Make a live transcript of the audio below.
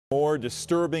more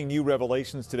disturbing new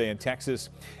revelations today in Texas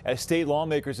as state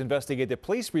lawmakers investigate the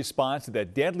police response to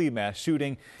that deadly mass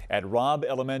shooting at Robb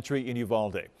Elementary in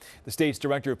Uvalde. The state's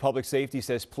director of public safety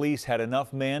says police had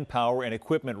enough manpower and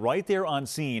equipment right there on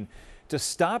scene to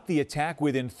stop the attack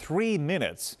within 3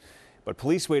 minutes. But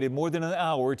police waited more than an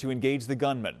hour to engage the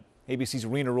gunman. ABC's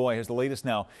Rena Roy has the latest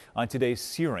now on today's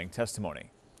searing testimony.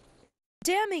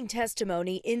 Damning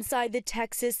testimony inside the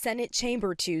Texas Senate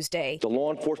chamber Tuesday. The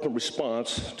law enforcement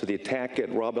response to the attack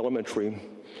at Robb Elementary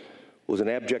was an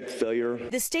abject failure.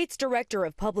 The state's director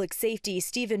of public safety,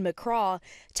 McCraw,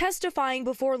 testifying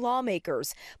before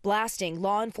lawmakers, blasting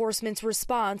law enforcement's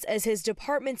response as his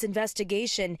department's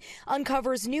investigation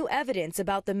uncovers new evidence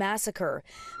about the massacre.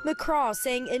 McCraw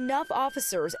saying enough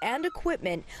officers and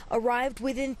equipment arrived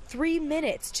within 3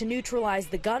 minutes to neutralize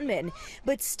the gunman,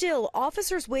 but still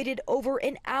officers waited over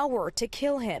an hour to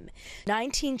kill him.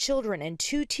 19 children and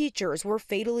 2 teachers were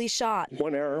fatally shot.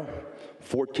 1 hour,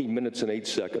 14 minutes and 8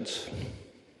 seconds.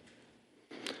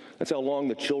 That's how long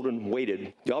the children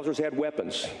waited. The officers had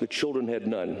weapons. The children had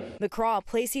none. McCraw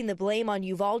placing the blame on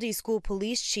Uvalde School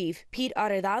Police Chief Pete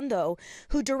Arredondo,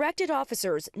 who directed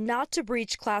officers not to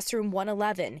breach classroom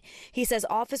 111. He says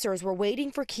officers were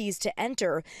waiting for keys to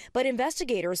enter, but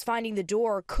investigators finding the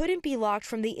door couldn't be locked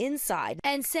from the inside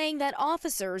and saying that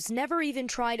officers never even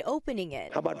tried opening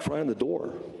it. How about trying the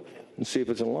door and see if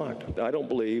it's unlocked? I don't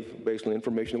believe, based on the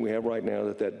information that we have right now,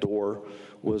 that that door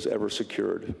was ever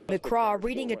secured. McCraw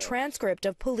reading a transcript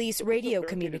of police radio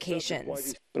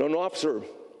communications. But an officer,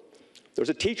 there's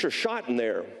a teacher shot in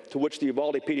there, to which the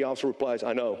Uvalde PD officer replies,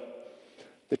 I know.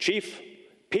 The chief,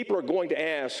 people are going to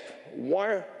ask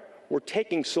why we're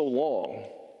taking so long.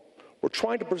 We're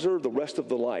trying to preserve the rest of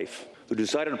the life. We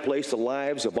decided to place the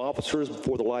lives of officers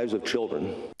before the lives of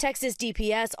children. Texas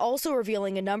DPS also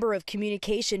revealing a number of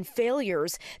communication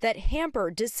failures that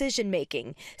hampered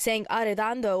decision-making, saying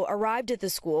Arredondo arrived at the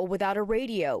school without a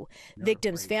radio.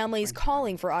 Victims' families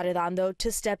calling for Arredondo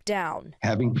to step down.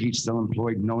 Having Pete still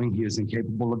employed, knowing he is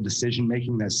incapable of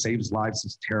decision-making that saves lives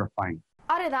is terrifying.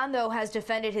 Arredondo has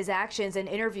defended his actions in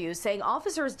interviews, saying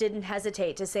officers didn't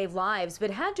hesitate to save lives but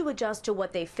had to adjust to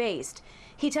what they faced.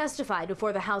 He testified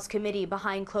before the House committee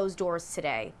behind closed doors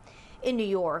today. In New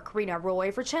York, Rena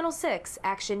Roy for Channel 6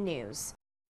 Action News.